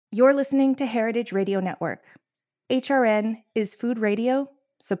You're listening to Heritage Radio Network. HRN is food radio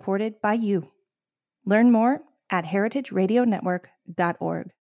supported by you. Learn more at heritageradionetwork.org.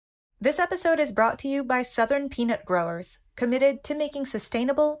 This episode is brought to you by Southern Peanut Growers, committed to making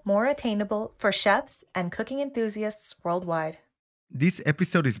sustainable more attainable for chefs and cooking enthusiasts worldwide. This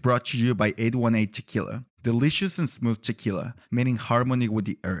episode is brought to you by 818 Tequila, delicious and smooth tequila made in harmony with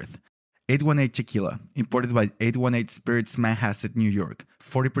the earth. 818 Tequila, imported by 818 Spirits Manhasset, New York.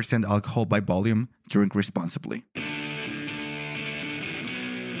 40% alcohol by volume. Drink responsibly.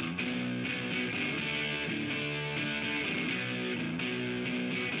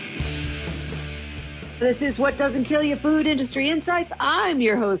 This is What Doesn't Kill You, Food Industry Insights. I'm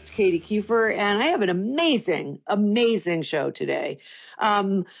your host, Katie Kufer, and I have an amazing show today.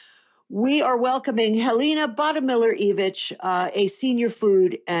 We are welcoming Helena Bottomiller-Evich, a senior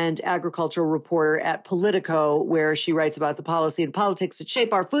food and agricultural reporter at Politico, where she writes about the policy and politics that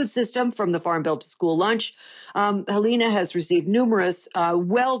shape our food system from the Farm Bill to school lunch. Helena has received numerous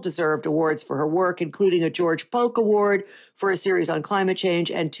well-deserved awards for her work, including a George Polk Award for a series on climate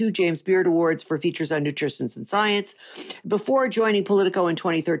change and 2 James Beard Awards for features on nutrition and science. Before joining Politico in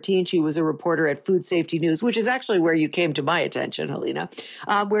 2013, she was a reporter at Food Safety News, which is actually where you came to my attention, Helena,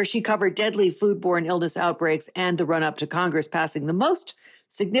 where she covered deadly foodborne illness outbreaks and the run-up to Congress passing the most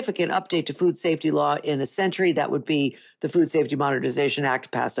significant update to food safety law in a century. That would be the Food Safety Modernization Act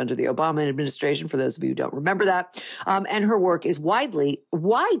passed under the Obama administration, for those of you who don't remember that. And her work is widely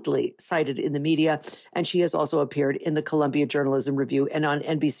cited in the media, and she has also appeared in the Columbia Journalism Review and on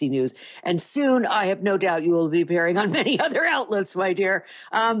NBC News. And soon, I have no doubt you will be appearing on many other outlets, my dear.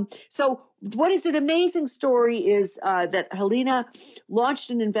 So what is an amazing story is that Helena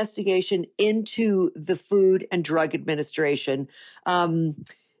launched an investigation into the Food and Drug Administration.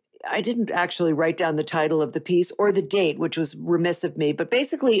 I didn't actually write down the title of the piece or the date, which was remiss of me. But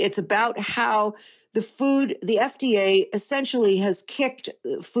basically, it's about how the FDA essentially has kicked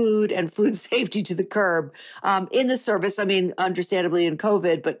food and food safety to the curb in the service. I mean, understandably in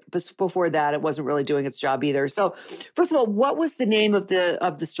COVID, but before that, it wasn't really doing its job either. So first of all, what was the name of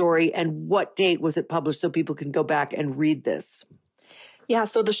the story and what date was it published so people can go back and read this? Yeah,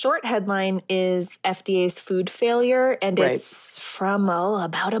 so the short headline is FDA's food failure, and It's from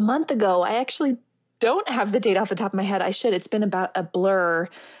about a month ago. I actually don't have the date off the top of my head. I should. It's been about a blur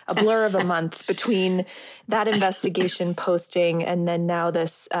of a month between that investigation posting and then now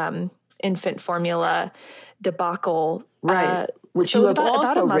this infant formula debacle. Right, which you have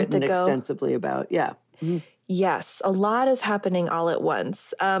also written extensively about. Yeah. Mm-hmm. Yes, a lot is happening all at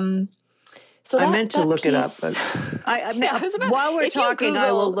once. So I meant to look it up, but while we're talking, Google,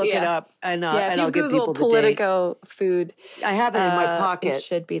 I will look it up and I'll give people the Politico date. Food. I have it in my pocket. It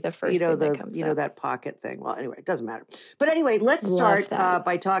should be the first thing that comes up. That pocket thing. Well, anyway, it doesn't matter. But anyway, let's start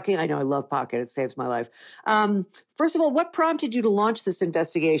by talking. I know I love Pocket. It saves my life. First of all, what prompted you to launch this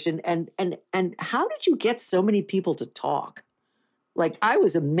investigation, and how did you get so many people to talk? Like, I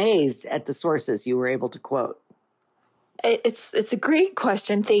was amazed at the sources you were able to quote. It's a great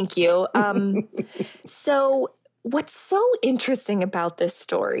question. Thank you. So what's so interesting about this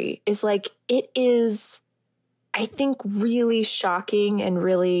story is it is, I think, really shocking and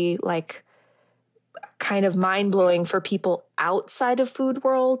really kind of mind-blowing for people outside of food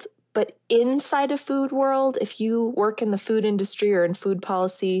world. But inside of food world, if you work in the food industry or in food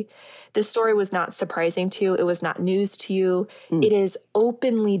policy, this story was not surprising to you. It was not news to you. It is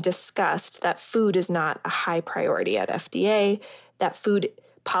openly discussed that food is not a high priority at FDA, that food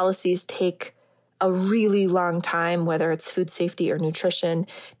policies take a really long time, whether it's food safety or nutrition.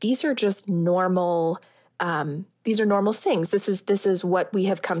 These are just normal. These are normal things. This is what we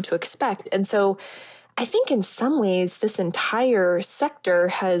have come to expect. And so I think in some ways, this entire sector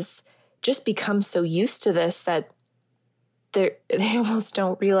has just become so used to this that they almost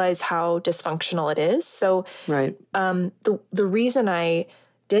don't realize how dysfunctional it is. So right. The reason I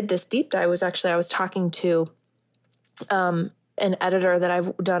did this deep dive was actually I was talking to an editor that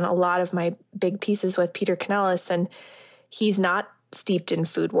I've done a lot of my big pieces with, Peter Canellis, and he's not steeped in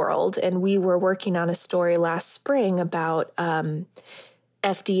food world. And we were working on a story last spring about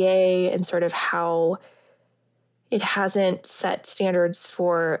FDA and sort of how it hasn't set standards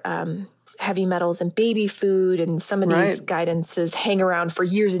for heavy metals in baby food, and some of these guidances hang around for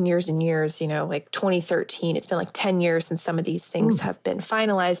years and years and years, like 2013. It's been 10 years since some of these things have been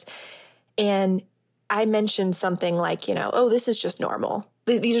finalized. And I mentioned something like, this is just normal.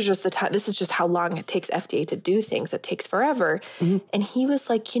 These are just this is just how long it takes FDA to do things. It takes forever. Mm-hmm. And he was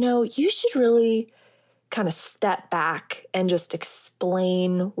like, you should really kind of step back and just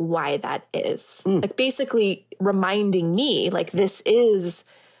explain why that is. Basically reminding me, this is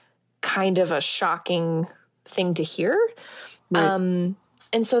kind of a shocking thing to hear. Right.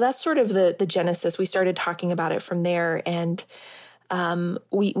 And so that's sort of the genesis. We started talking about it from there. And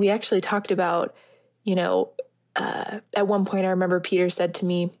we actually talked about, at one point I remember Peter said to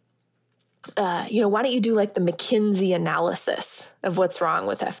me, why don't you do like the McKinsey analysis of what's wrong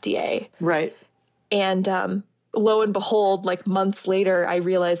with FDA? Right. And lo and behold, like months later, I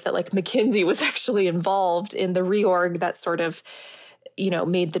realized that like McKinsey was actually involved in the reorg that sort of,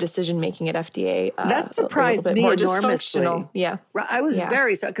 made the decision-making at FDA that surprised me enormously. Yeah. I was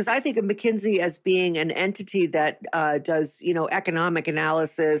very, because I think of McKinsey as being an entity that does, economic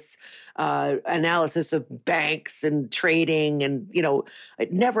analysis, analysis of banks and trading. And,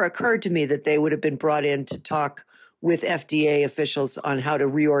 it never occurred to me that they would have been brought in to talk with FDA officials on how to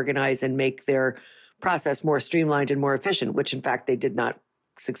reorganize and make their process more streamlined and more efficient, which in fact they did not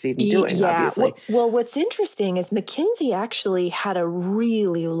succeed in doing, obviously. Well, what's interesting is McKinsey actually had a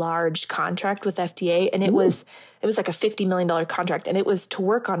really large contract with FDA, and it was like a $50 million contract, and it was to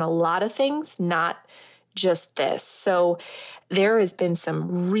work on a lot of things, not just this. So there has been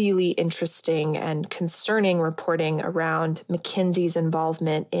some really interesting and concerning reporting around McKinsey's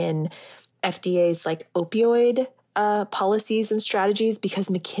involvement in FDA's like opioid policies and strategies, because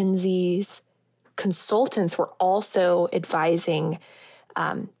McKinsey's consultants were also advising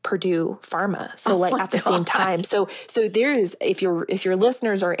Purdue Pharma. So at the same time. So there is, if your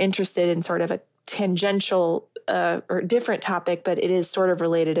listeners are interested in sort of a tangential or different topic, but it is sort of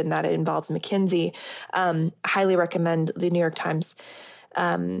related in that it involves McKinsey, highly recommend the New York Times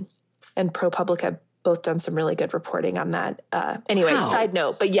and ProPublica have both done some really good reporting on that. Anyway, side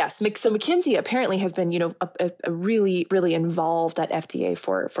note, but yes, so McKinsey apparently has been, a really, really involved at FDA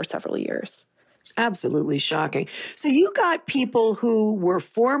for several years. Absolutely shocking. So you got people who were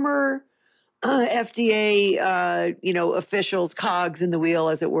former FDA, officials, cogs in the wheel,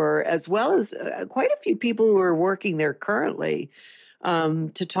 as it were, as well as quite a few people who are working there currently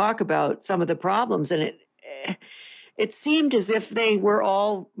to talk about some of the problems. And it seemed as if they were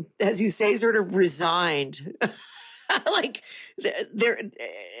all, as you say, sort of resigned. Like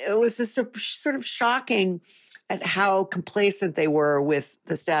it was just sort of shocking at how complacent they were with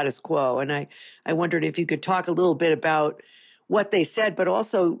the status quo. And I wondered if you could talk a little bit about what they said, but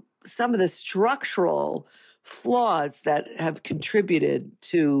also some of the structural flaws that have contributed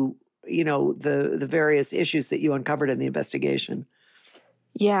to, the various issues that you uncovered in the investigation.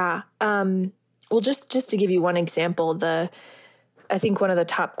 Yeah. Well, just to give you one example, I think one of the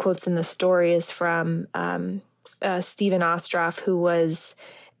top quotes in the story is from Stephen Ostroff, who was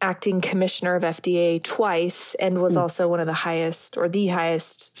acting commissioner of FDA twice and was also one of the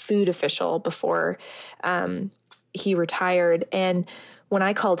highest food official before he retired. And when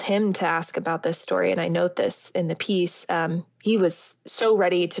I called him to ask about this story, and I note this in the piece, he was so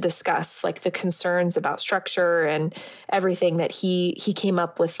ready to discuss like the concerns about structure and everything that he came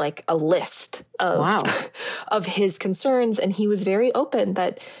up with like a list of of his concerns. And he was very open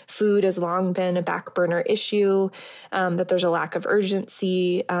that food has long been a back burner issue, that there's a lack of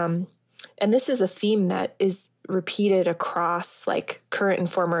urgency. And this is a theme that is repeated across like current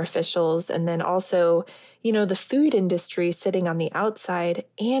and former officials. And then also, the food industry sitting on the outside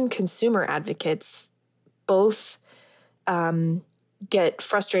and consumer advocates both get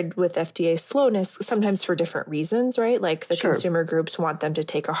frustrated with FDA slowness, sometimes for different reasons, right? Like the consumer groups want them to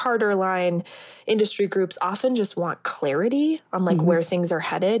take a harder line. Industry groups often just want clarity on like where things are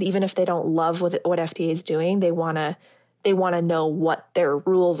headed. Even if they don't love what FDA is doing, they want to know what their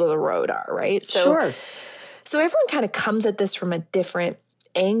rules of the road are, right? So everyone kind of comes at this from a different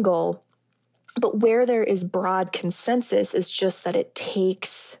angle. But where there is broad consensus is just that it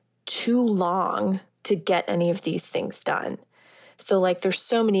takes too long to get any of these things done. So like there's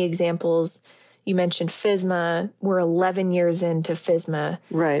so many examples. You mentioned FSMA. We're 11 years into FSMA.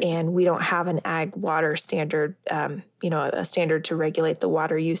 Right. And we don't have an ag water standard, a standard to regulate the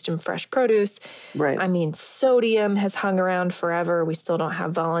water used in fresh produce. Right. I mean, sodium has hung around forever. We still don't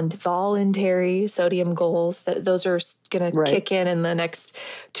have voluntary sodium goals. Those are going to kick in the next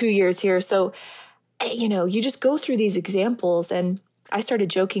 2 years here. So, you just go through these examples, and I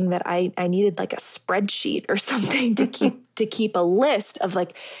started joking that I needed like a spreadsheet or something to keep a list of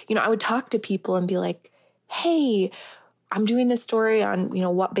like, I would talk to people and be like, hey, I'm doing this story on,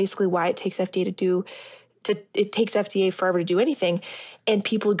 why it takes FDA it takes FDA forever to do anything. And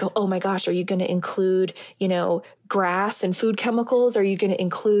people would go, oh my gosh, are you going to include, grass and food chemicals? Are you going to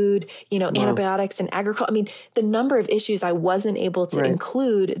include, antibiotics and agriculture? I mean, the number of issues I wasn't able to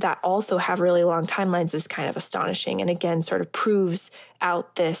include that also have really long timelines is kind of astonishing. And again, sort of proves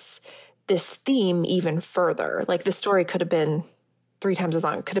out this theme even further. Like the story could have been 3 times as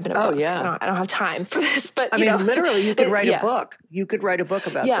long. It could have been a book. Yeah. I don't have time for this, but I mean, literally, you could write a yeah. book. You could write a book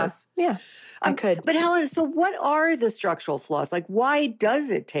about this. Yeah, I could. But Helen, so what are the structural flaws? Like, why does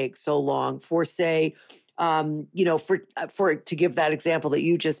it take so long for, say, for to give that example that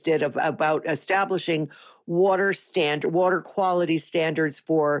you just did about establishing water quality standards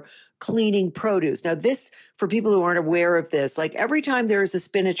for cleaning produce? Now, this, for people who aren't aware of this, like every time there is a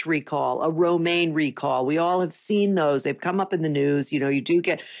spinach recall, a romaine recall, we all have seen those. They've come up in the news. You do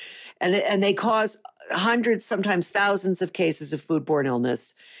get, and they cause hundreds, sometimes thousands of cases of foodborne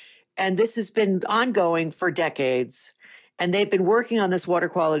illness. And this has been ongoing for decades. And they've been working on this water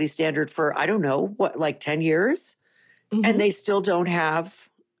quality standard for, I don't know, like 10 years? Mm-hmm. And they still don't have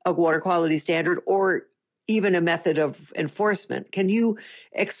a water quality standard or even a method of enforcement. Can you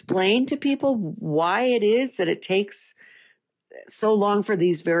explain to people why it is that it takes so long for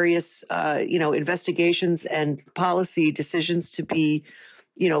these various, investigations and policy decisions to be,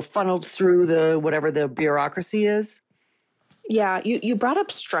 funneled through whatever the bureaucracy is? Yeah, you brought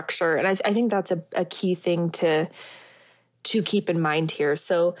up structure, and I think that's a key thing to keep in mind here.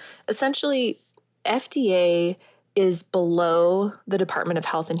 So essentially, FDA is below the Department of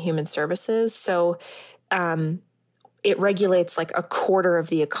Health and Human Services. So it regulates like a quarter of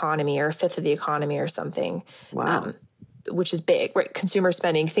the economy or a fifth of the economy or something. Wow. Which is big, right? Consumer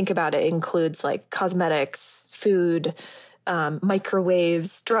spending, think about it, includes like cosmetics, food,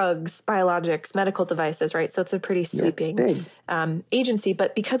 microwaves, drugs, biologics, medical devices, right? So it's a pretty sweeping agency.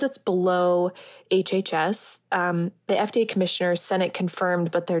 But because it's below HHS, the FDA commissioner, Senate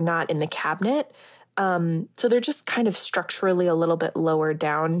confirmed, but they're not in the cabinet. So they're just kind of structurally a little bit lower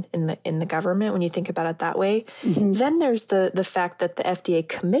down in the government when you think about it that way. Mm-hmm. Then there's the fact that the FDA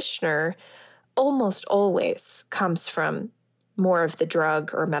commissioner almost always comes from more of the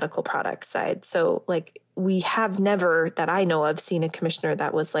drug or medical product side. So like we have never, that I know of, seen a commissioner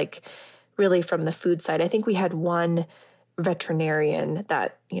that was like really from the food side. I think we had one veterinarian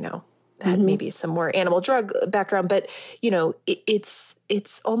that, had maybe some more animal drug background, but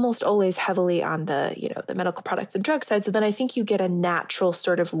it's almost always heavily on the, the medical products and drug side. So then I think you get a natural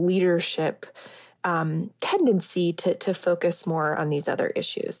sort of leadership tendency to focus more on these other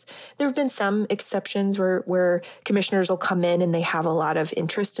issues. There have been some exceptions where commissioners will come in and they have a lot of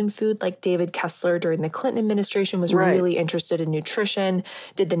interest in food, like David Kessler during the Clinton administration was really interested in nutrition,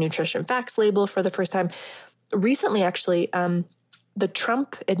 did the nutrition facts label for the first time. Recently, actually, the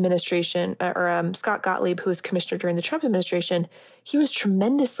Trump administration, or Scott Gottlieb, who was commissioner during the Trump administration, he was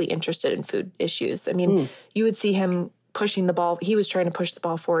tremendously interested in food issues. I mean, you would see him pushing the ball. He was trying to push the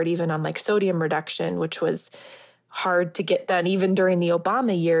ball forward even on like sodium reduction, which was hard to get done even during the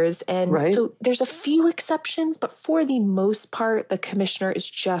Obama years. And so there's a few exceptions, but for the most part, the commissioner is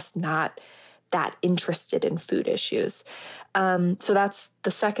just not that interested in food issues. So that's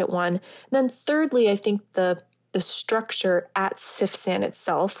the second one. And then thirdly, I think the structure at CFSAN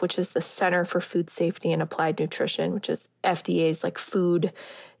itself, which is the Center for Food Safety and Applied Nutrition, which is FDA's like food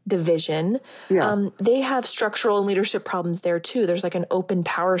division. Yeah. They have structural and leadership problems there too. There's like an open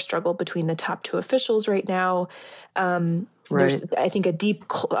power struggle between the top two officials right now. There's, I think, a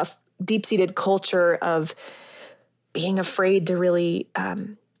deep-seated culture of being afraid to really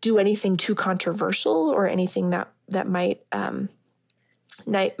do anything too controversial or anything that might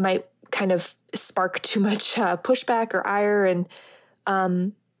kind of spark too much pushback or ire. And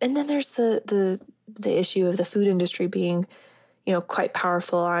then there's the issue of the food industry being quite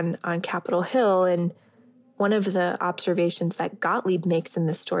powerful on Capitol Hill. And one of the observations that Gottlieb makes in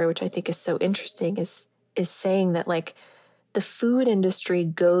this story, which I think is so interesting, is saying that like the food industry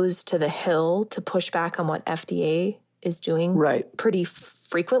goes to the Hill to push back on what FDA is doing pretty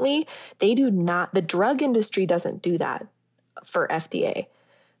frequently. They do not, the drug industry doesn't do that for FDA.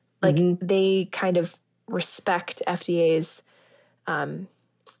 Like they kind of respect FDA's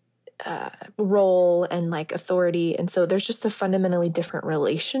role and like authority. And so there's just a fundamentally different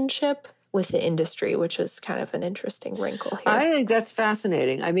relationship with the industry, which is kind of an interesting wrinkle here. I think that's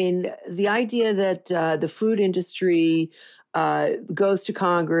fascinating. I mean, the idea that the food industry goes to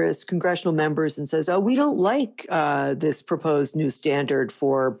Congress, congressional members, and says, oh, we don't like this proposed new standard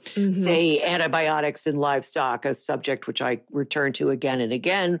for, say, antibiotics in livestock, a subject which I return to again and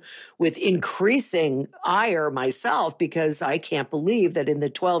again with increasing ire myself, because I can't believe that in the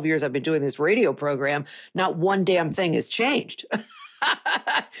 12 years I've been doing this radio program, not one damn thing has changed.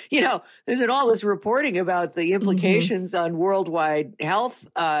 There's been all this reporting about the implications on worldwide health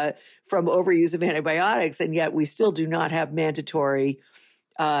from overuse of antibiotics, and yet we still do not have mandatory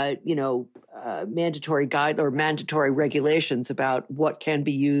mandatory guide or mandatory regulations about what can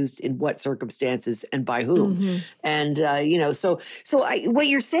be used in what circumstances and by whom. Mm-hmm. And, what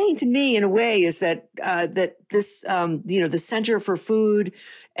you're saying to me in a way is that this, the Center for Food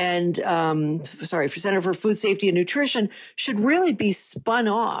and, Center for Food Safety and Nutrition should really be spun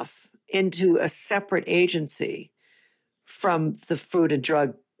off into a separate agency from the Food and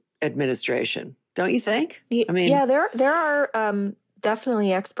Drug Administration. Don't you think? I mean, yeah, there are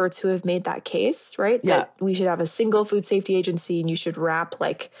definitely experts who have made that case, right? Yeah. That we should have a single food safety agency, and you should wrap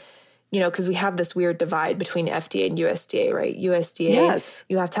because we have this weird divide between FDA and USDA, right? USDA, yes,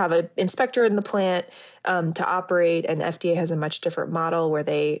 you have to have an inspector in the plant to operate, and FDA has a much different model where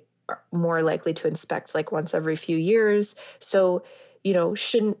they are more likely to inspect like once every few years. So,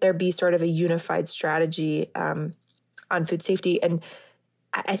 shouldn't there be sort of a unified strategy on food safety? And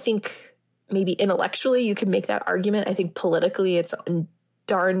I think maybe intellectually you can make that argument. I think politically it's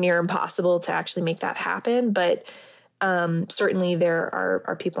darn near impossible to actually make that happen. But certainly there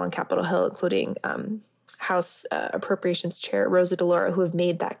are people on Capitol Hill, including House Appropriations Chair Rosa DeLauro, who have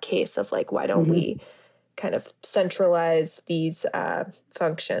made that case of like, why don't we kind of centralize these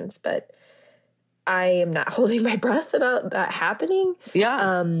functions? But I am not holding my breath about that happening.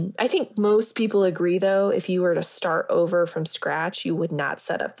 Yeah. I think most people agree, though, if you were to start over from scratch, you would not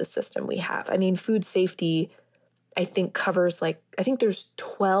set up the system we have. I mean, food safety, I think, covers there's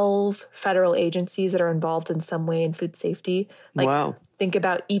 12 federal agencies that are involved in some way in food safety. Wow. Think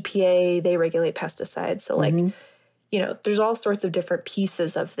about EPA, they regulate pesticides. So there's all sorts of different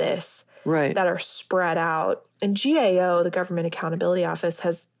pieces of this that are spread out. And GAO, the Government Accountability Office,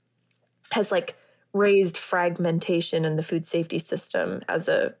 has raised fragmentation in the food safety system as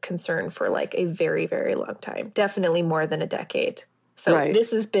a concern for like a very, very long time, definitely more than a decade. So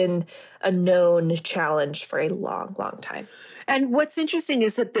this has been a known challenge for a long, long time. And what's interesting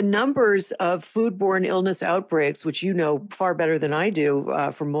is that the numbers of foodborne illness outbreaks, which you know far better than I do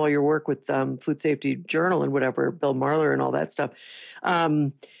from all your work with Food Safety Journal and whatever, Bill Marler and all that stuff,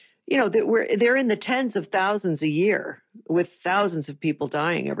 they're in the tens of thousands a year, with thousands of people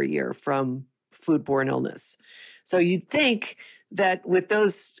dying every year from foodborne illness. So you'd think that with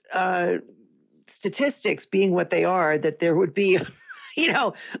those statistics being what they are, that there would be,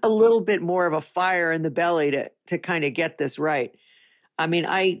 a little bit more of a fire in the belly to kind of get this right. I mean,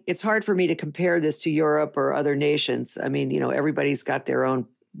 it's hard for me to compare this to Europe or other nations. I mean, everybody's got their own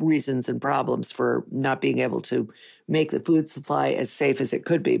reasons and problems for not being able to make the food supply as safe as it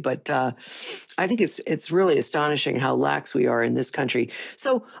could be. But I think it's really astonishing how lax we are in this country.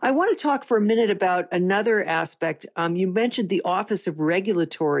 So I want to talk for a minute about another aspect. You mentioned the Office of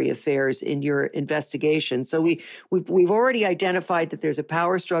Regulatory Affairs in your investigation. So we've already identified that there's a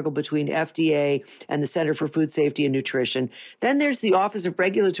power struggle between FDA and the Center for Food Safety and Nutrition. Then there's the Office of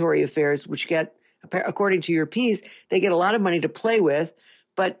Regulatory Affairs, which according to your piece, they get a lot of money to play with.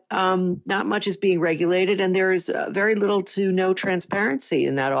 But not much is being regulated, and there is very little to no transparency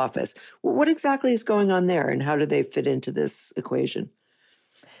in that office. What exactly is going on there, and how do they fit into this equation?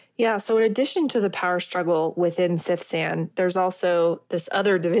 Yeah, so in addition to the power struggle within CFSAN, there's also this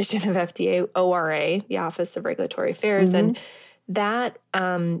other division of FDA, ORA, the Office of Regulatory Affairs, and that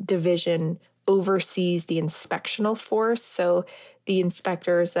division oversees the inspectional force. So the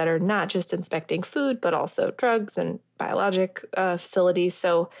inspectors that are not just inspecting food, but also drugs and biologic facilities,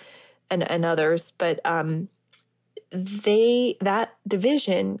 and others. But that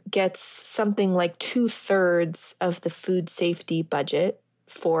division gets something like 2/3 of the food safety budget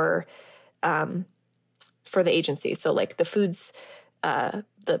for the agency. So like the foods,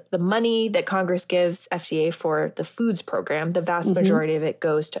 the money that Congress gives FDA for the foods program, the vast majority of it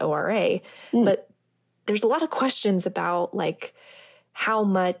goes to ORA. But there's a lot of questions about like how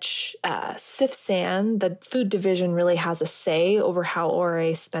much CFSAN, the food division, really has a say over how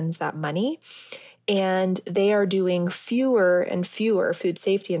ORA spends that money. And they are doing fewer and fewer food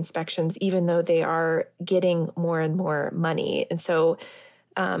safety inspections, even though they are getting more and more money. And so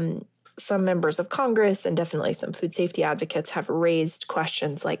some members of Congress and definitely some food safety advocates have raised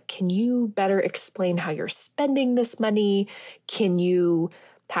questions like, can you better explain how you're spending this money? Can you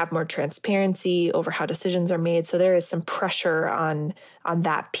have more transparency over how decisions are made? So there is some pressure on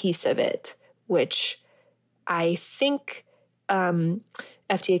that piece of it, which I think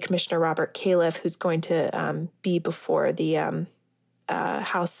FDA Commissioner Robert Califf, who's going to be before the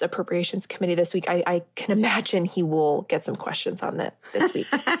House Appropriations Committee this week, I can imagine he will get some questions on that this week.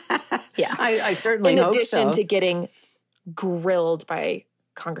 Yeah, I certainly hope so. In addition to getting grilled by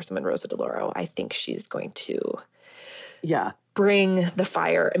Congresswoman Rosa DeLauro, I think she's going to bring the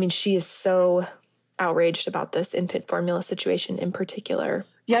fire. I mean, she is so outraged about this infant formula situation in particular.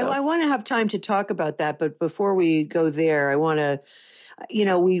 Yeah, So. I want to have time to talk about that. But before we go there, I want to,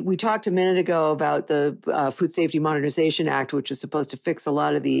 we talked a minute ago about the Food Safety Modernization Act, which is supposed to fix a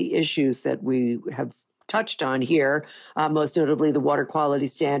lot of the issues that we have touched on here, most notably the water quality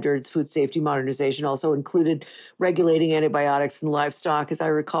standards. Food safety modernization also included regulating antibiotics in livestock, as I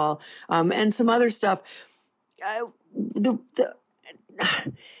recall, and some other stuff.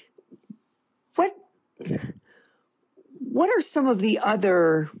 What are some of the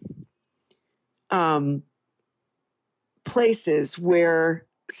other places where,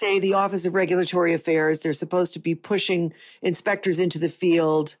 say, the Office of Regulatory Affairs, they're supposed to be pushing inspectors into the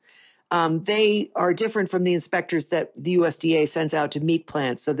field? They are different from the inspectors that the USDA sends out to meat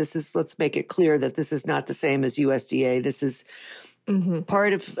plants. So let's make it clear that this is not the same as USDA. This is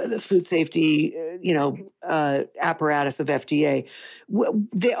part of the food safety, apparatus of FDA.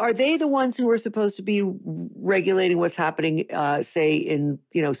 Are they the ones who are supposed to be regulating what's happening, say, in,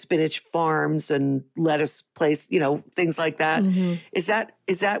 spinach farms and lettuce place, things like that? Is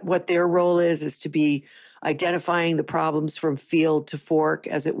that what their role is to be identifying the problems from field to fork,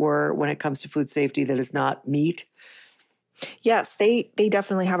 as it were, when it comes to food safety that is not meat? Yes, they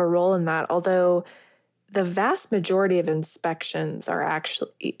definitely have a role in that, although the vast majority of inspections are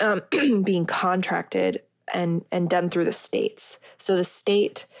actually being contracted and done through the states. So the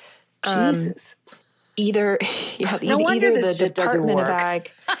state, Jesus, either the Department of Ag.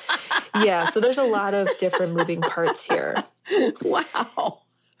 Yeah, so there's a lot of different moving parts here. Wow.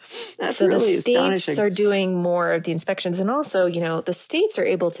 That's so really the states astonishing. are doing more of the inspections. And also, the states are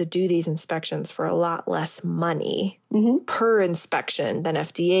able to do these inspections for a lot less money per inspection than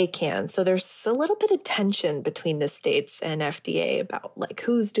FDA can. So there's a little bit of tension between the states and FDA about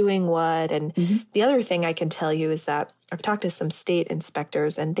who's doing what. And the other thing I can tell you is that I've talked to some state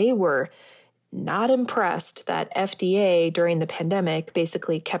inspectors and they were not impressed that FDA during the pandemic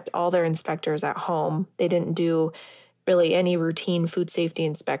basically kept all their inspectors at home. They didn't do really any routine food safety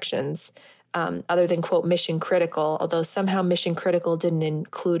inspections other than, quote, mission critical, although somehow mission critical didn't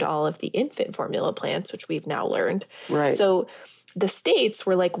include all of the infant formula plants, which we've now learned. Right. So the states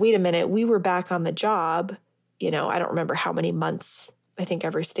were like, wait a minute, we were back on the job. I don't remember how many months. I think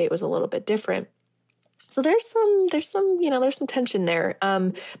every state was a little bit different. So there's some tension there.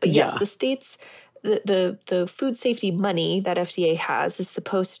 But yes, the states, the food safety money that FDA has is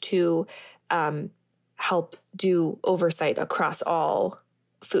supposed to help do oversight across all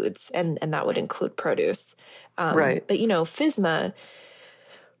foods, and that would include produce. Right. But, FSMA,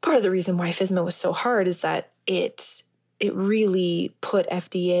 part of the reason why FSMA was so hard is that it really put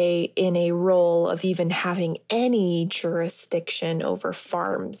FDA in a role of even having any jurisdiction over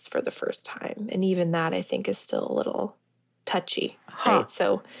farms for the first time. And even that, I think, is still a little touchy, right?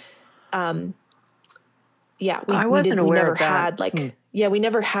 So, we never had we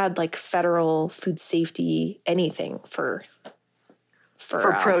never had federal food safety anything for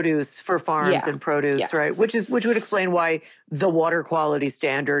produce, for farms and produce, right? Which would explain why the water quality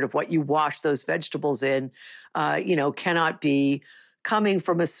standard of what you wash those vegetables in, cannot be coming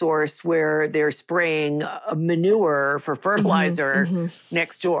from a source where they're spraying a manure for fertilizer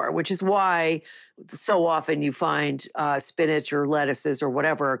next door, which is why so often you find spinach or lettuces or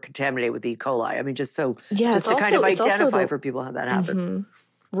whatever are contaminated with E. coli. I mean, just to kind of identify for people how that happens.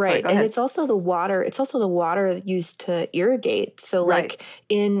 Right. And it's also the water. It's also the water used to irrigate. So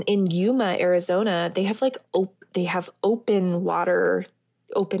in Yuma, Arizona, they have open water,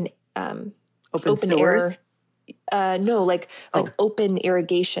 open sewers? air. Open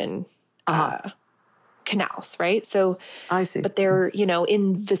irrigation canals, right? So I see. But they're,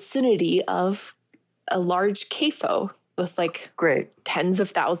 in vicinity of a large CAFO with great tens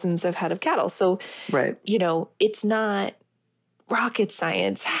of thousands of head of cattle. So it's not rocket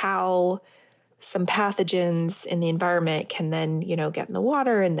science how some pathogens in the environment can then, get in the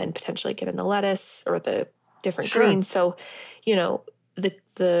water and then potentially get in the lettuce or the different greens. So,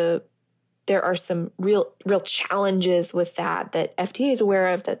 there are some real challenges with that FDA is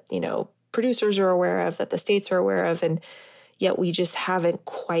aware of, that, producers are aware of, that the states are aware of, and yet we just haven't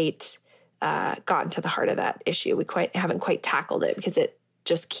quite gotten to the heart of that issue. We haven't quite tackled it because it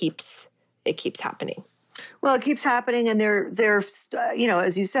just keeps happening. Well, it keeps happening, and they're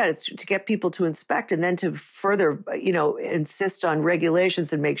as you said, it's to get people to inspect and then to further, insist on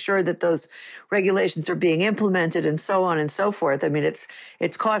regulations and make sure that those regulations are being implemented and so on and so forth. I mean,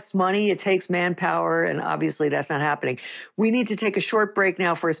 it's costs money, it takes manpower, and obviously that's not happening. We need to take a short break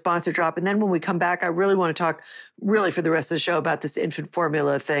now for a sponsor drop, and then when we come back, I really want to talk really for the rest of the show about this infant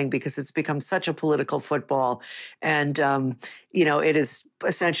formula thing because it's become such a political football. And, it is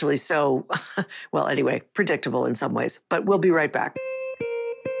essentially so, well, anyway, predictable in some ways. But we'll be right back.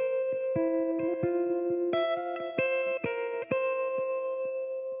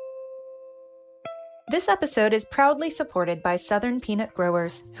 This episode is proudly supported by Southern peanut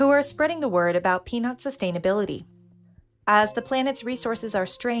growers who are spreading the word about peanut sustainability. As the planet's resources are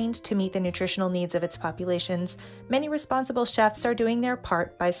strained to meet the nutritional needs of its populations, many responsible chefs are doing their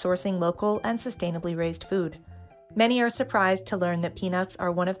part by sourcing local and sustainably raised food. Many are surprised to learn that peanuts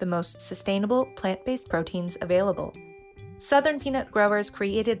are one of the most sustainable plant-based proteins available. Southern peanut growers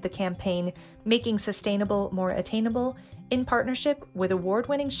created the campaign Making Sustainable More Attainable in partnership with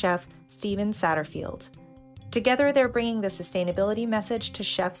award-winning chef Steven Satterfield. Together, they're bringing the sustainability message to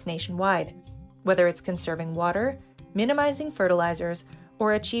chefs nationwide. Whether it's conserving water, minimizing fertilizers,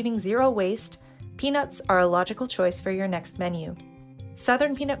 or achieving zero waste, peanuts are a logical choice for your next menu.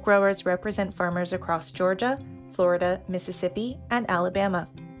 Southern peanut growers represent farmers across Georgia, Florida, Mississippi, and Alabama.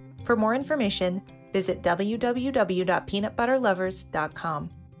 For more information, visit www.peanutbutterlovers.com.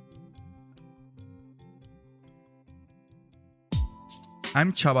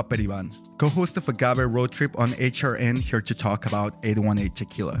 I'm Chava Periban, co-host of Agave Road Trip on HRN, here to talk about 818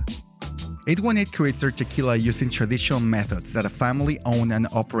 Tequila. 818 creates their tequila using traditional methods at a family-owned and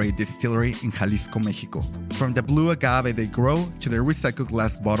operated distillery in Jalisco, Mexico. From the blue agave they grow to their recycled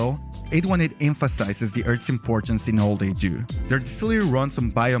glass bottle, 818 emphasizes the earth's importance in all they do. Their distillery runs on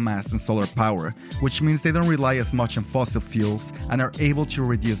biomass and solar power, which means they don't rely as much on fossil fuels and are able to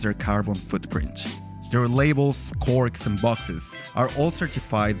reduce their carbon footprint. Their labels, corks, and boxes are all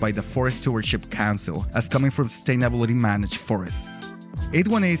certified by the Forest Stewardship Council as coming from sustainably managed forests.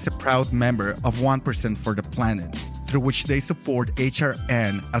 818 is a proud member of 1% for the Planet, through which they support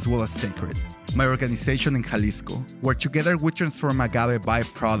HRN as well as Sacred, my organization in Jalisco, where together we transform agave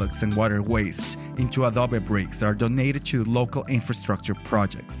byproducts and water waste into adobe bricks that are donated to local infrastructure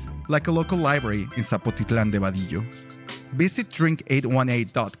projects, like a local library in Zapotitlán de Vadillo. Visit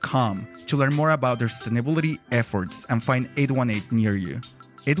drink818.com to learn more about their sustainability efforts and find 818 near you.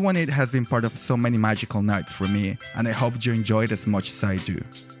 818 has been part of so many magical nights for me, and I hope you enjoy it as much as I do.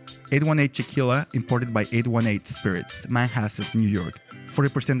 818 Tequila, imported by 818 Spirits, Manhasset, New York.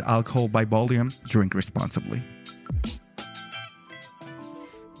 40% alcohol by volume. Drink responsibly.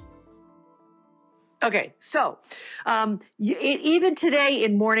 Okay, so even today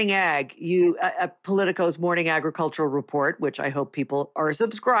in Morning Ag, Politico's Morning Agricultural Report, which I hope people are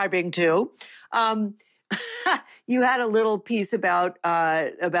subscribing to, you had a little piece about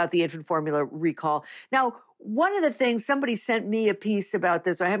the infant formula recall. Now, one of the things, somebody sent me a piece about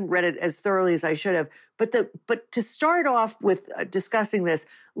this. I haven't read it as thoroughly as I should have. But to start off with discussing this,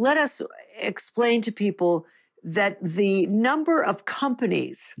 let us explain to people that the number of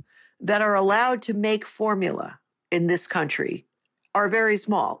companies that are allowed to make formula in this country are very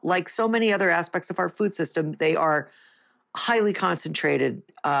small. Like so many other aspects of our food system, they are highly concentrated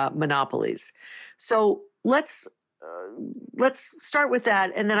monopolies. So let's start with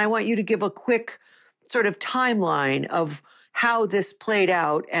that, and then I want you to give a quick sort of timeline of how this played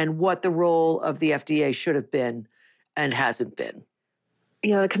out and what the role of the FDA should have been and hasn't been.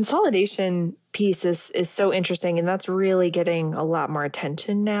 Yeah, the consolidation piece is so interesting, and that's really getting a lot more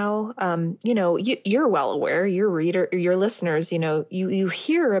attention now. You're well aware, your listeners, you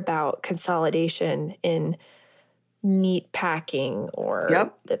hear about consolidation in meat packing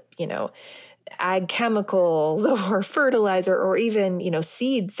or ag chemicals or fertilizer or even,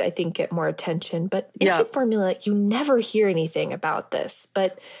 seeds, I think get more attention. But infant formula, you never hear anything about this.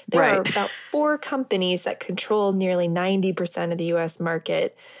 But there are about 4 companies that control nearly 90% of the U.S.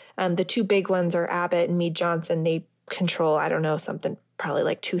 market. The 2 big ones are Abbott and Mead Johnson. They control, probably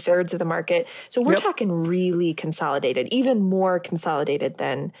like 2/3 of the market. So we're talking really consolidated, even more consolidated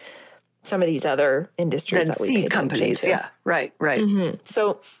than some of these other industries that we seed companies. To. Yeah, right. Mm-hmm.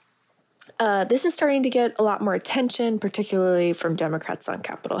 So this is starting to get a lot more attention, particularly from Democrats on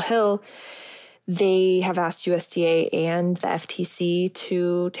Capitol Hill. They have asked USDA and the FTC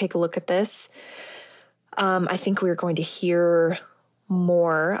to take a look at this. I think we're going to hear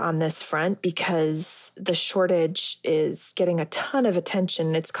more on this front because the shortage is getting a ton of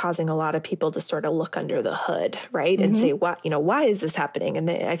attention. It's causing a lot of people to sort of look under the hood, right? Mm-hmm. And say, why is this happening? And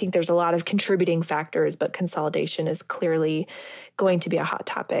I think there's a lot of contributing factors, but consolidation is clearly going to be a hot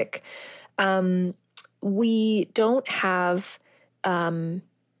topic. We don't have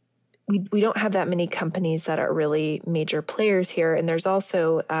we don't have that many companies that are really major players here. And there's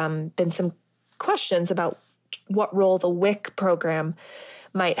also been some questions about what role the WIC program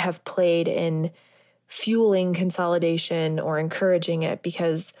might have played in fueling consolidation or encouraging it,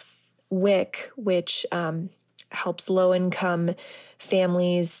 because WIC, which helps low-income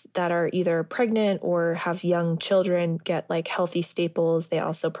families that are either pregnant or have young children get like healthy staples. They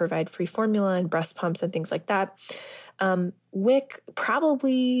also provide free formula and breast pumps and things like that. WIC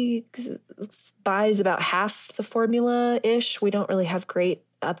probably buys about half the formula-ish. We don't really have great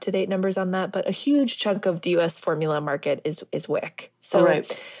up-to-date numbers on that, but a huge chunk of the U.S. formula market is WIC. So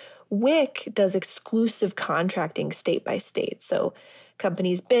WIC does exclusive contracting state by state. So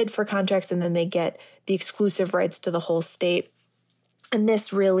companies bid for contracts and then they get the exclusive rights to the whole state. And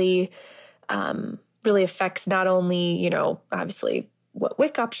this really affects not only, obviously what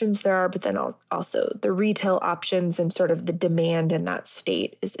WIC options there are, but then also the retail options and sort of the demand in that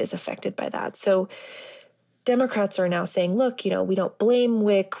state is affected by that. So Democrats are now saying, look, we don't blame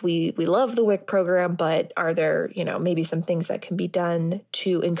WIC. We love the WIC program, but are there, maybe some things that can be done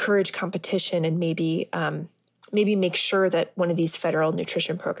to encourage competition and maybe make sure that one of these federal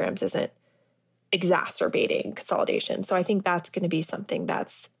nutrition programs isn't exacerbating consolidation. So I think that's going to be something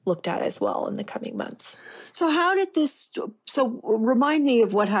that's looked at as well in the coming months. So remind me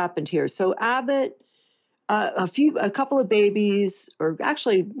of what happened here. So Abbott, a couple of babies, or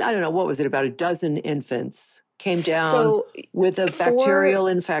actually, I don't know, what was it, about a dozen infants came down with a bacterial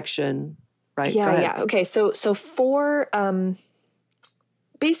infection, right? Yeah. Okay. So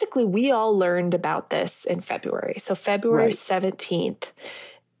basically we all learned about this in February. So February 17th,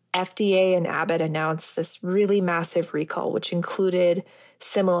 FDA and Abbott announced this really massive recall, which included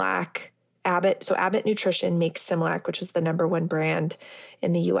Similac. Abbott Nutrition makes Similac, which is the number one brand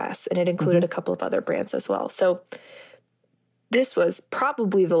in the U.S., and it included a couple of other brands as well. So this was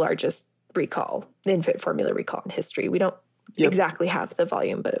probably the largest recall, the infant formula recall in history. We don't exactly have the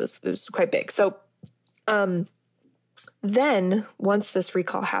volume, but it was quite big. So then once this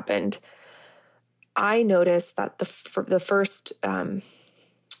recall happened, I noticed that the first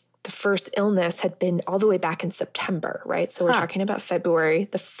illness had been all the way back in September, right? So we're talking about February.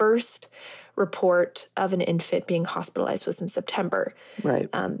 The first report of an infant being hospitalized was in September. Right.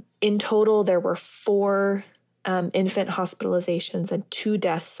 In total, there were 4 infant hospitalizations and 2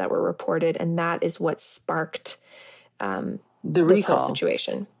 deaths that were reported, and that is what sparked the this whole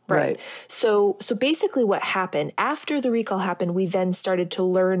situation. Right. So basically what happened, after the recall happened, we then started to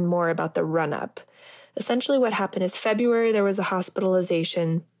learn more about the run-up. Essentially what happened is February, there was a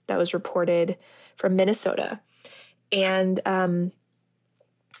hospitalization that was reported from Minnesota. And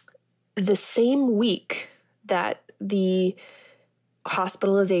the same week that the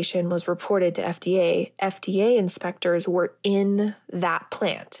hospitalization was reported to FDA inspectors were in that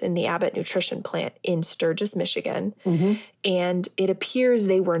plant, in the Abbott Nutrition plant in Sturgis, Michigan. And it appears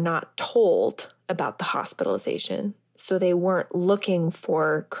they were not told about the hospitalization. So they weren't looking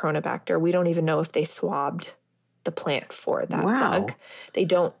for Cronobacter. We don't even know if they swabbed the plant for that bug. They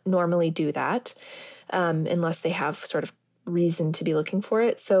don't normally do that unless they have sort of reason to be looking for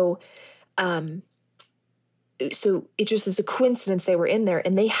it. So it just is a coincidence they were in there,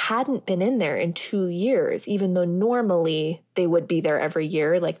 and they hadn't been in there in 2 years, even though normally they would be there every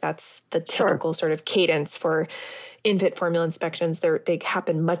year. Like that's the typical sort of cadence for infant formula inspections. They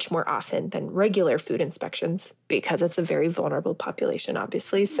happen much more often than regular food inspections because it's a very vulnerable population,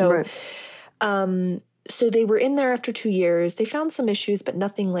 obviously. So, so they were in there after 2 years. They found some issues, but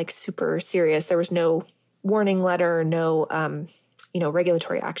nothing like super serious. There was no warning letter, no,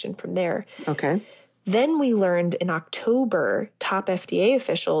 regulatory action from there. Okay. Then we learned in October, top FDA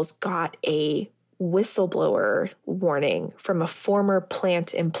officials got a whistleblower warning from a former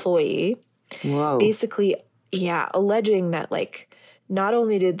plant employee. Whoa. Basically, alleging that not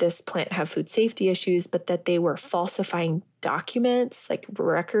only did this plant have food safety issues, but that they were falsifying documents, like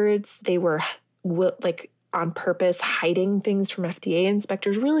records. They were on purpose hiding things from FDA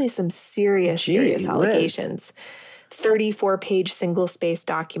inspectors. Really some serious allegations. 34-page single-space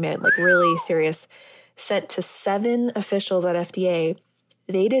document, really serious, sent to 7 officials at FDA.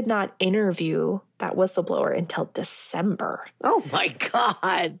 They did not interview that whistleblower until December. Oh, my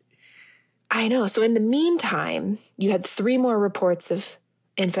God. I know. So in the meantime, you had 3 more reports of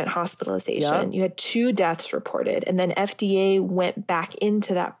infant hospitalization. Yep. You had 2 deaths reported. And then FDA went back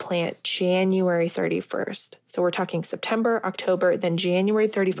into that plant January 31st. So we're talking September, October, then January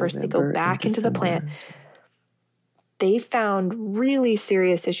 31st, they go back into the plant. They found really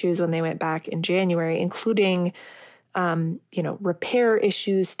serious issues when they went back in January, including, repair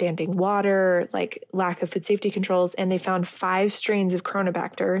issues, standing water, lack of food safety controls. And they found 5 strains of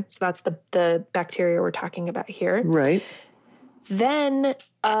Cronobacter. So that's the bacteria we're talking about here. Right. Then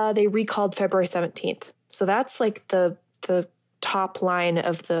they recalled February 17th. So that's the top line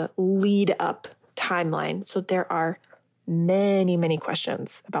of the lead up timeline. So there are many, many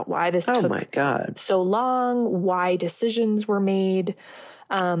questions about why this Oh took my God. so long, why decisions were made.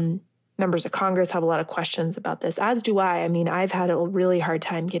 Members of Congress have a lot of questions about this, as do I. I mean, I've had a really hard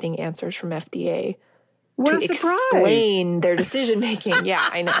time getting answers from FDA What to a surprise. explain their decision making. Yeah,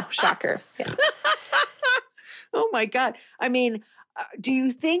 I know. Shocker. Yeah. Oh my God. I mean, do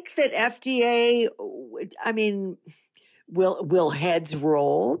you think that FDA, I mean, will heads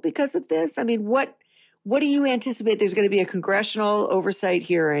roll because of this? I mean, what do you anticipate? There's going to be a congressional oversight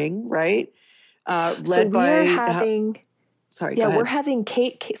hearing, right? Led So by we're having, sorry, yeah, go ahead. we're having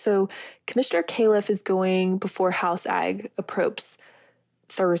so Commissioner Califf is going before House Ag approves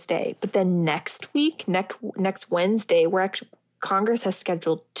Thursday, but then next week, next Wednesday, Congress has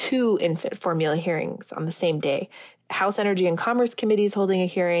scheduled 2 infant formula hearings on the same day. House Energy and Commerce Committee is holding a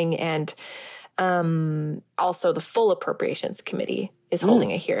hearing, and also the full Appropriations Committee is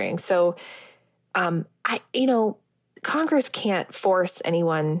holding a hearing. So, Congress can't force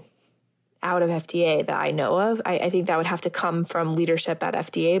anyone out of FDA that I know of. I think that would have to come from leadership at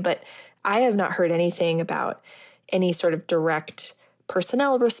FDA, but I have not heard anything about any sort of direct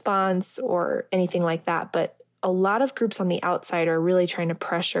personnel response or anything like that. But a lot of groups on the outside are really trying to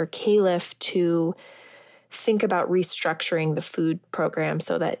pressure Califf to think about restructuring the food program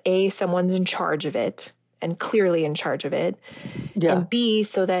so that A, someone's in charge of it and clearly in charge of it, and B,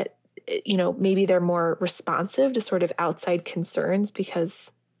 so that, maybe they're more responsive to sort of outside concerns,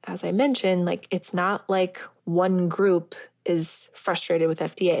 because as I mentioned, like, it's not like one group is frustrated with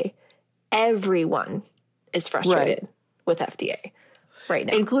FDA. Everyone is frustrated with FDA right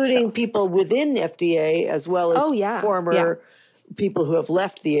now. Including people within FDA as well as former people who have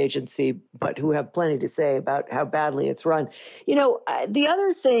left the agency, but who have plenty to say about how badly it's run. The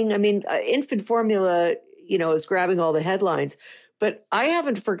other thing, I mean, infant formula, is grabbing all the headlines, but I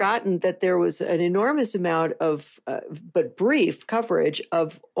haven't forgotten that there was an enormous amount of, but brief coverage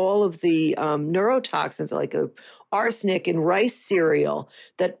of all of the neurotoxins, like arsenic in rice cereal,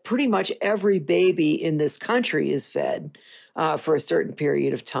 that pretty much every baby in this country is fed for a certain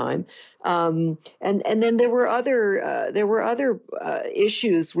period of time. And then there were other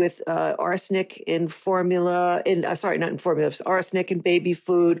issues with arsenic in formula, arsenic in baby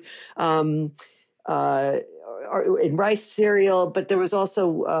food, in rice cereal, but there was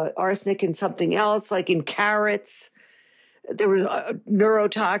also arsenic in something else, like in carrots. There was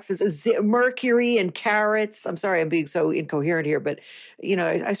neurotoxins, mercury in carrots. I'm sorry, I'm being so incoherent here, but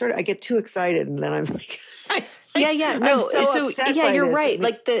I get too excited, and then I'm like, no. So you're right.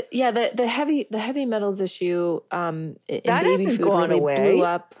 Like the heavy metals issue in that baby hasn't food gone really away. blew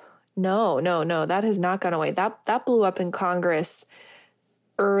up. No, that has not gone away. That blew up in Congress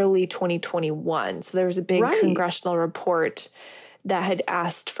early 2021. So there was a big congressional report that had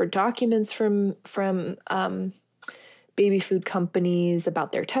asked for documents from baby food companies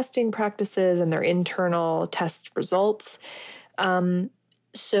about their testing practices and their internal test results.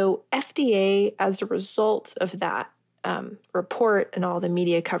 So FDA, as a result of that report and all the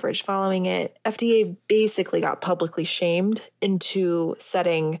media coverage following it, FDA basically got publicly shamed into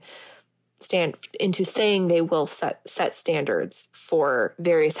saying they will set standards for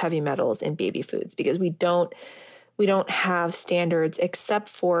various heavy metals in baby foods, because we don't have standards, except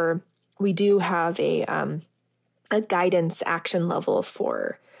for we do have a guidance action level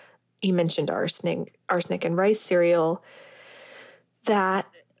for, you mentioned arsenic in rice cereal. That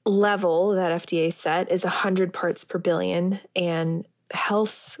level that FDA set is 100 parts per billion, and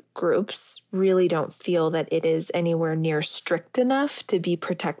health groups really don't feel that it is anywhere near strict enough to be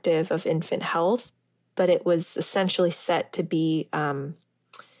protective of infant health, but it was essentially set to be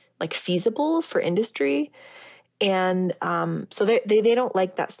feasible for industry. And so they don't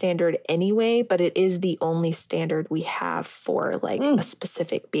like that standard anyway, but it is the only standard we have for a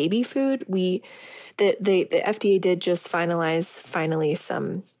specific baby food. The FDA did just finally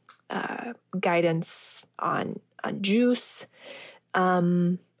some guidance on juice.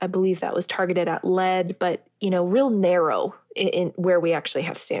 I believe that was targeted at lead, but real narrow in where we actually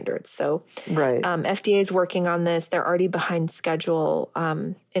have standards. So FDA is working on this. They're already behind schedule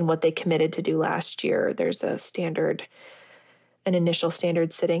in what they committed to do last year. There's an initial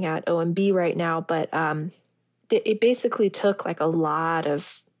standard sitting at OMB right now, but it basically took a lot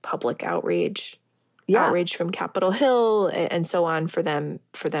of public outrage from Capitol Hill and so on for them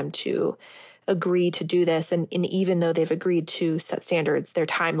to agree to do this. And even though they've agreed to set standards, their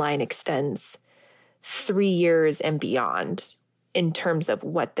timeline extends 3 years and beyond in terms of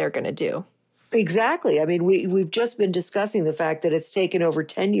what they're going to do. Exactly. I mean, we've just been discussing the fact that it's taken over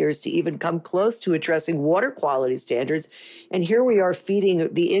 10 years to even come close to addressing water quality standards. And here we are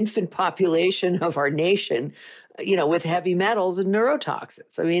feeding the infant population of our nation, with heavy metals and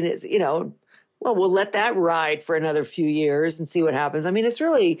neurotoxins. I mean, it's, well, we'll let that ride for another few years and see what happens. I mean, it's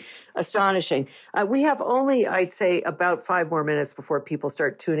really astonishing. We have only, I'd say, about 5 more minutes before people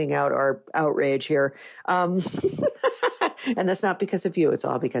start tuning out our outrage here. And that's not because of you. It's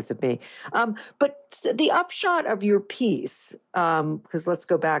all because of me. But the upshot of your piece, because let's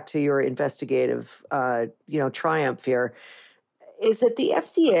go back to your investigative, triumph here, is that the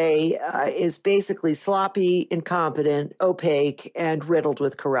FDA is basically sloppy, incompetent, opaque, and riddled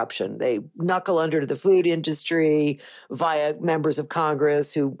with corruption. They knuckle under to the food industry via members of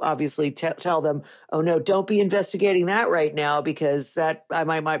Congress who obviously tell them, oh, no, don't be investigating that right now because that I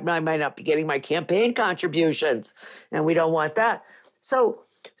might not be getting my campaign contributions, and we don't want that. So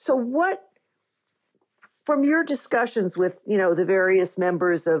what, from your discussions with, the various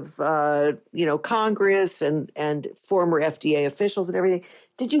members of, Congress and former FDA officials and everything,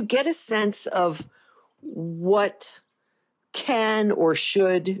 did you get a sense of what can or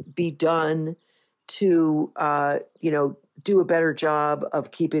should be done to, do a better job of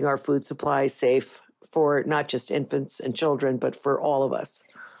keeping our food supply safe for not just infants and children, but for all of us?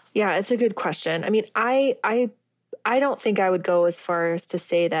 Yeah, it's a good question. I mean, I don't think I would go as far as to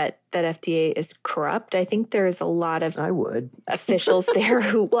say that FDA is corrupt. I think there's a lot of officials there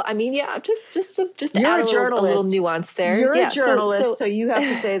who, well, I mean, yeah, just to add a little nuance there. You're a journalist, so you have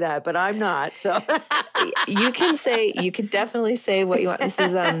to say that, but I'm not. So you can definitely say what you want. This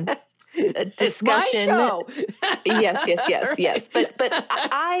is a discussion. It's my show. Yes. But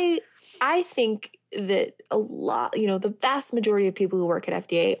I think that a lot, the vast majority of people who work at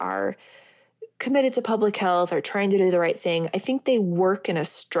FDA are committed to public health, are trying to do the right thing. I think they work in a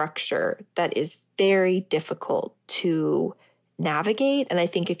structure that is very difficult to navigate. And I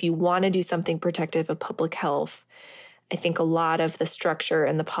think if you want to do something protective of public health, I think a lot of the structure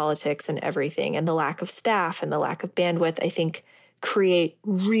and the politics and everything and the lack of staff and the lack of bandwidth, I think create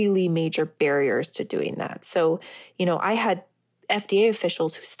really major barriers to doing that. So, I had FDA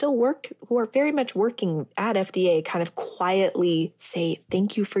officials who are very much working at FDA kind of quietly say,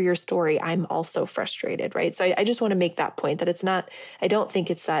 thank you for your story. I'm also frustrated, right? So I just want to make that point that I don't think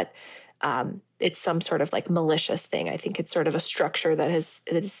it's that it's some sort of like malicious thing. I think it's sort of a structure that is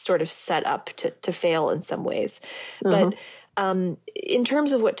sort of set up to fail in some ways. But in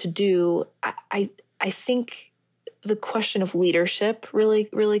terms of what to do, I think the question of leadership really,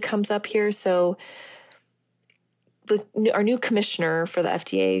 really comes up here. So our new commissioner for the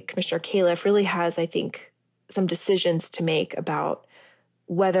FDA, Commissioner Califf, really has, I think, some decisions to make about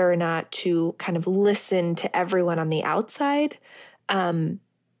whether or not to kind of listen to everyone on the outside and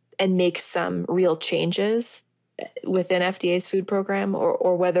make some real changes within FDA's food program,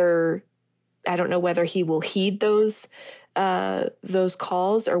 or whether, I don't know whether he will heed those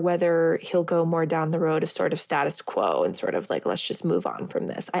calls, or whether he'll go more down the road of sort of status quo and sort of like, let's just move on from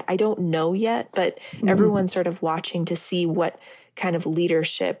this. I don't know yet, but everyone's sort of watching to see what kind of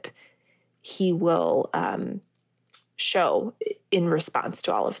leadership he will show in response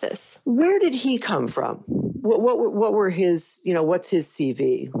to all of this. Where did he come from? What were his, what's his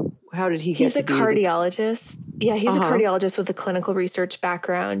CV? How did he get to be? He's a cardiologist. Yeah, he's a cardiologist with a clinical research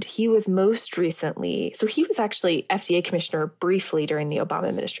background. He was most recently, so he was actually FDA commissioner briefly during the Obama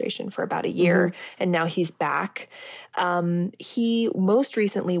administration for about a year, and now he's back. He most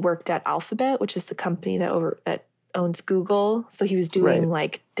recently worked at Alphabet, which is the company that owns Google. So he was doing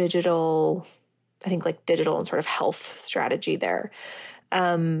like digital and sort of health strategy there.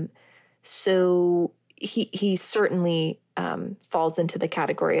 So he certainly falls into the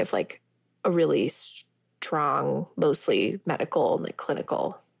category of like a really strong, mostly medical and like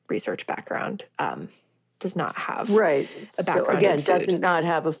clinical research background. Does not have a background. So again, doesn't not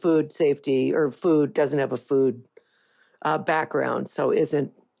have a food safety doesn't have a food background. So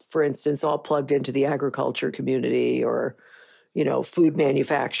isn't, for instance, all plugged into the agriculture community or, food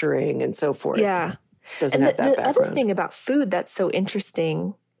manufacturing and so forth. Yeah. Doesn't have that background. The other thing about food that's so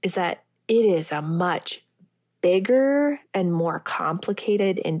interesting is that it is a much bigger and more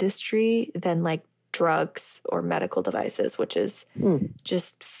complicated industry than like drugs or medical devices, which is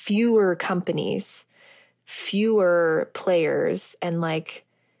just fewer companies, fewer players, and like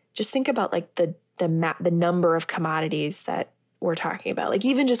just think about like the number of commodities that we're talking about. Like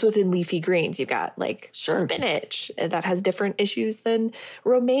even just within leafy greens, you've got like spinach that has different issues than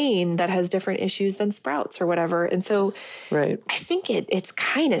romaine, that has different issues than sprouts or whatever. And so I think it's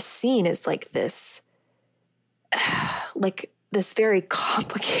kind of seen as like this, like this very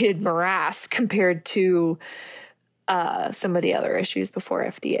complicated morass compared to some of the other issues before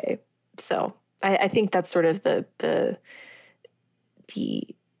FDA. So I think that's sort of the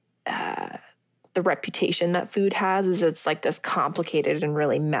reputation that food has, is it's like this complicated and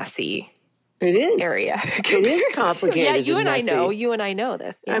really messy area. It is complicated. Yeah, you and messy. I know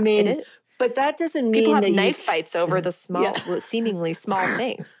this. Yeah, I mean, it is. But that doesn't mean people have that knife fights over the small, seemingly small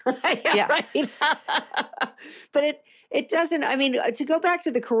things. Right. But it doesn't. I mean, to go back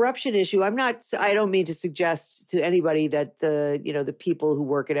to the corruption issue, I don't mean to suggest to anybody that the people who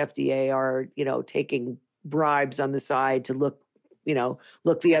work at FDA are taking bribes on the side to look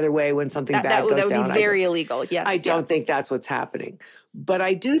the other way when something bad goes down. That would be very illegal. Yes, I don't think that's what's happening. But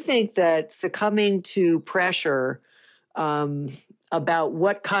I do think that succumbing to pressure about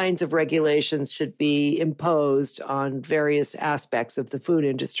what kinds of regulations should be imposed on various aspects of the food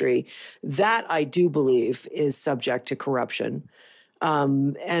industry, that I do believe is subject to corruption.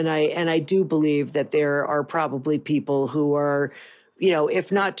 And I do believe that there are probably people who are,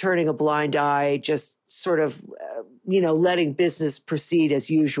 if not turning a blind eye, just sort of, letting business proceed as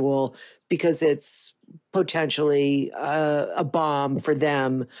usual because it's potentially a bomb for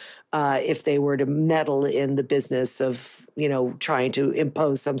them if they were to meddle in the business of, trying to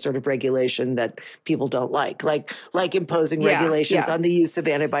impose some sort of regulation that people don't like imposing regulations on the use of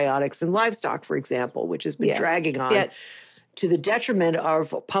antibiotics in livestock, for example, which has been dragging on to the detriment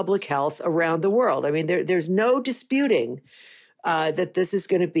of public health around the world. I mean, there's no disputing that this is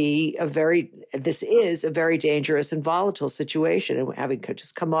a very dangerous and volatile situation. And having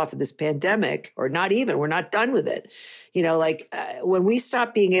just come off of this pandemic, or not even, we're not done with it. When we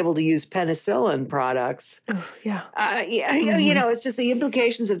stop being able to use penicillin products, it's just the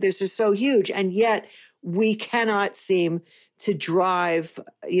implications of this are so huge. And yet we cannot seem to drive,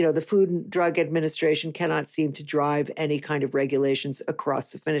 the Food and Drug Administration cannot seem to drive any kind of regulations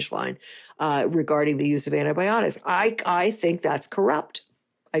across the finish line regarding the use of antibiotics. I think that's corrupt.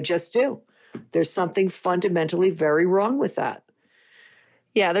 I just do. There's something fundamentally very wrong with that.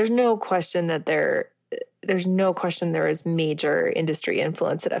 Yeah, there's no question that there is major industry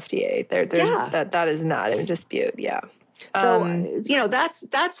influence at FDA. That is not in dispute. Yeah. So,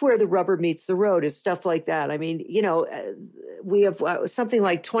 that's where the rubber meets the road, is stuff like that. I mean, we have something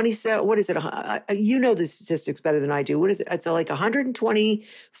like 27, what is it? You know the statistics better than I do. What is it? It's like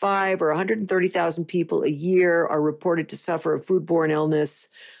 125 or 130,000 people a year are reported to suffer a foodborne illness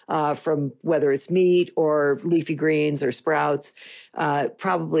from whether it's meat or leafy greens or sprouts.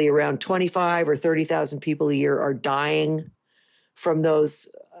 Probably around 25 or 30,000 people a year are dying from those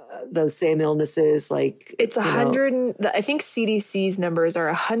same illnesses. It's 100. I think CDC's numbers are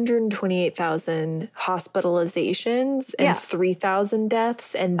 128,000 hospitalizations and 3,000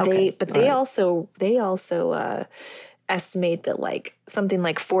 deaths. And they also estimate that something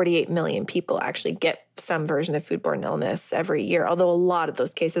like 48 million people actually get some version of foodborne illness every year. Although a lot of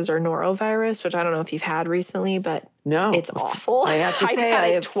those cases are norovirus, which I don't know if you've had recently, but no, it's awful. I have to say, I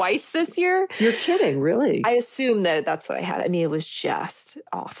had it twice this year. You're kidding, really? I assume that's what I had. I mean, it was just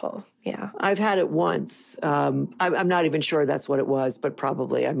awful. Yeah. I've had it once. I'm not even sure that's what it was, but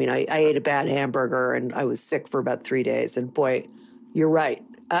probably. I mean, I ate a bad hamburger and I was sick for about 3 days. And boy, you're right.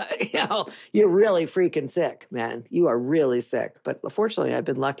 You're really freaking sick, man. You are really sick. But fortunately, I've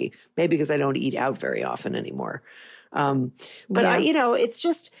been lucky. Maybe because I don't eat out very often anymore. It's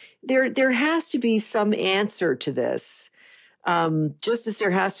just there has to be some answer to this. Just as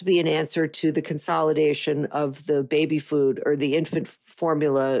there has to be an answer to the consolidation of the baby food or the infant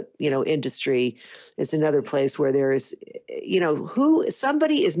formula, industry is another place where there is,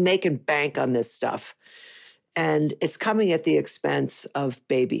 somebody is making bank on this stuff. And it's coming at the expense of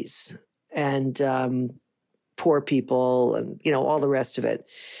babies and poor people and, all the rest of it.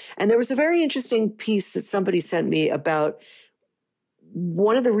 And there was a very interesting piece that somebody sent me about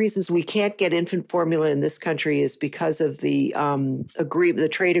one of the reasons we can't get infant formula in this country is because of the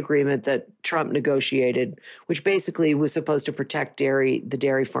trade agreement that Trump negotiated, which basically was supposed to protect the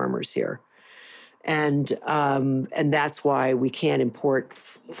dairy farmers here. And that's why we can't import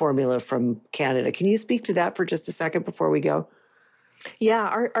formula from Canada. Can you speak to that for just a second before we go?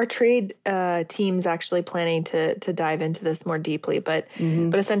 Yeah, our trade team's actually planning to dive into this more deeply, but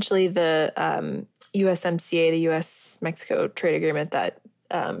essentially the USMCA, the U.S.-Mexico trade agreement that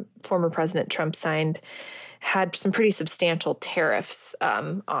former President Trump signed, had some pretty substantial tariffs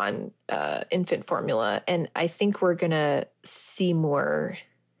on infant formula, and I think we're going to see more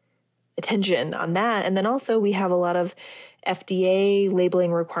attention on that. And then also we have a lot of FDA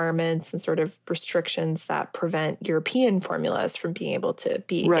labeling requirements and sort of restrictions that prevent European formulas from being able to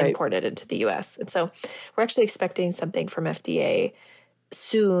be imported into the US. And so we're actually expecting something from FDA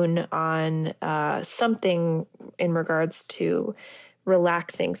soon on something in regards to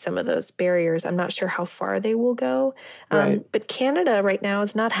relaxing some of those barriers. I'm not sure how far they will go. But Canada right now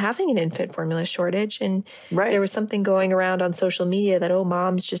is not having an infant formula shortage. And there was something going around on social media that,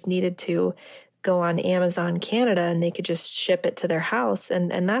 moms just needed to go on Amazon Canada and they could just ship it to their house.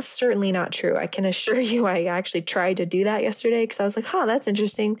 And that's certainly not true. I can assure you, I actually tried to do that yesterday because I was like, that's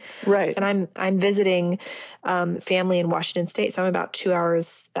interesting. Right. And I'm visiting family in Washington State. So I'm about 2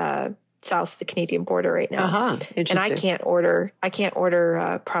 hours south of the Canadian border right now. Interesting. And I can't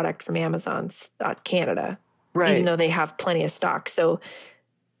order product from Amazon's Canada, even though they have plenty of stock. So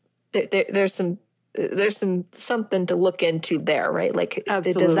there's something to look into there, right? Like,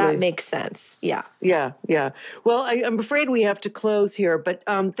 absolutely. Does that make sense? Yeah. Well, I'm afraid we have to close here, but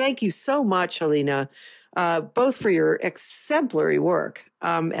thank you so much, Helena, both for your exemplary work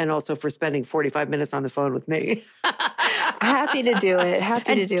and also for spending 45 minutes on the phone with me. Happy to do it.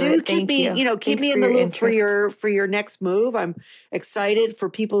 Keep me in the loop for your next move. I'm excited for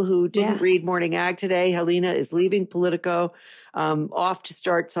people who didn't read Morning Ag today. Helena is leaving Politico, off to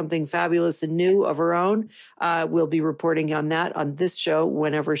start something fabulous and new of her own. We'll be reporting on that on this show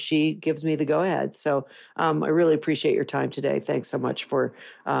whenever she gives me the go ahead. So I really appreciate your time today. Thanks so much for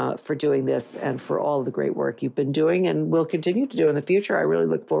doing this and for all the great work you've been doing and will continue to do in the future. I really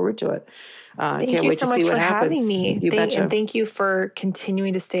look forward to it. Thank you so much for having me. And thank you for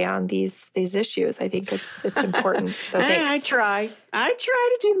continuing to stay on these issues. I think it's important. So I try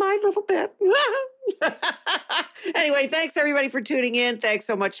to do my little bit. Anyway, thanks everybody for tuning in. Thanks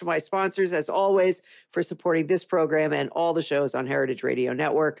so much to my sponsors, as always, for supporting this program and all the shows on Heritage Radio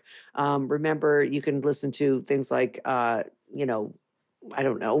Network. Remember, you can listen to things like,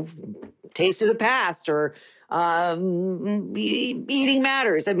 Taste of the Past or Eating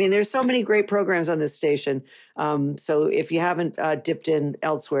Matters. I mean, there's so many great programs on this station. So if you haven't dipped in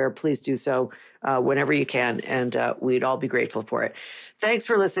elsewhere, please do so whenever you can. And we'd all be grateful for it. Thanks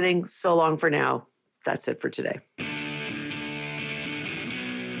for listening. So long for now. That's it for today.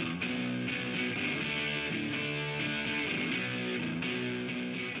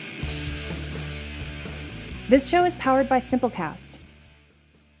 This show is powered by Simplecast.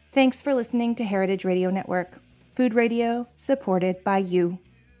 Thanks for listening to Heritage Radio Network, food radio supported by you.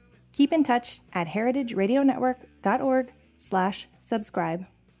 Keep in touch at heritageradionetwork.org/subscribe.